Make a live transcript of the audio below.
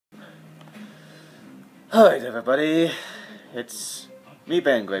Alright everybody, it's me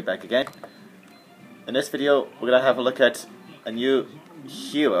Ben Gray back again. In this video we're gonna have a look at a new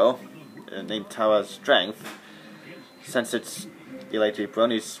hero named Tower Strength. Since it's Eli J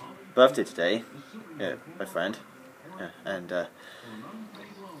Brony's birthday today, my friend, and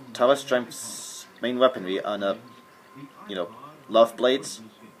Tower Strength's main weaponry are love blades,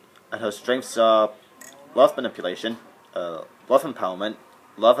 and her strengths are love manipulation, love empowerment,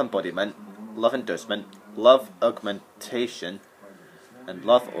 love embodiment, love endorsement, love augmentation, and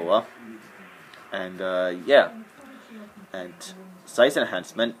love aura, and and size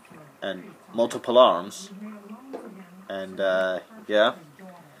enhancement, and multiple arms, and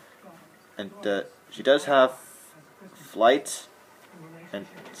she does have flight and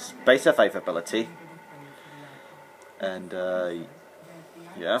space survivability, and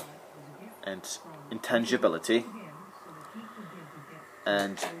and intangibility,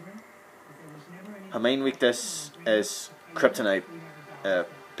 and her main weakness is kryptonite,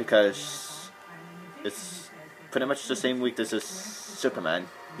 because it's pretty much the same weakness as Superman,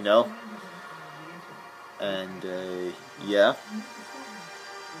 and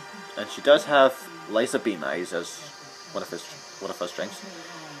and she does have laser beam eyes as one of her strengths,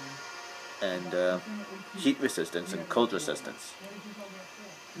 and heat resistance and cold resistance,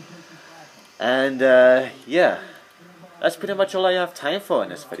 and that's pretty much all I have time for in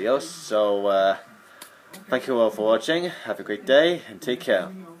this video. So thank you all for watching, have a great day, and take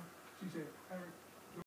care.